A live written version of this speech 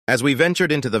As we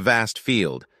ventured into the vast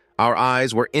field, our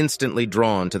eyes were instantly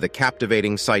drawn to the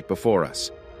captivating sight before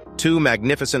us. Two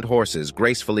magnificent horses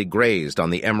gracefully grazed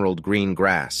on the emerald green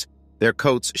grass, their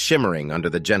coats shimmering under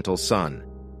the gentle sun.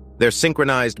 Their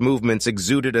synchronized movements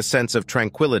exuded a sense of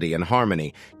tranquility and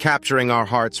harmony, capturing our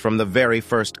hearts from the very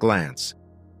first glance.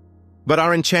 But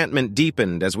our enchantment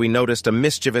deepened as we noticed a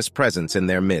mischievous presence in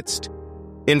their midst.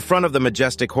 In front of the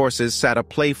majestic horses sat a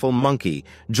playful monkey,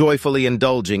 joyfully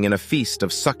indulging in a feast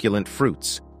of succulent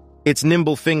fruits. Its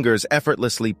nimble fingers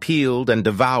effortlessly peeled and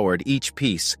devoured each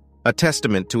piece, a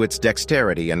testament to its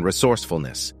dexterity and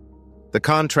resourcefulness. The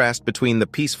contrast between the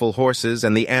peaceful horses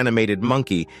and the animated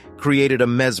monkey created a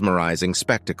mesmerizing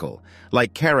spectacle,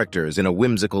 like characters in a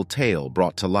whimsical tale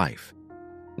brought to life.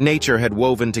 Nature had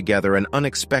woven together an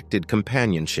unexpected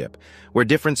companionship, where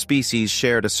different species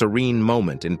shared a serene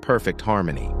moment in perfect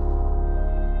harmony.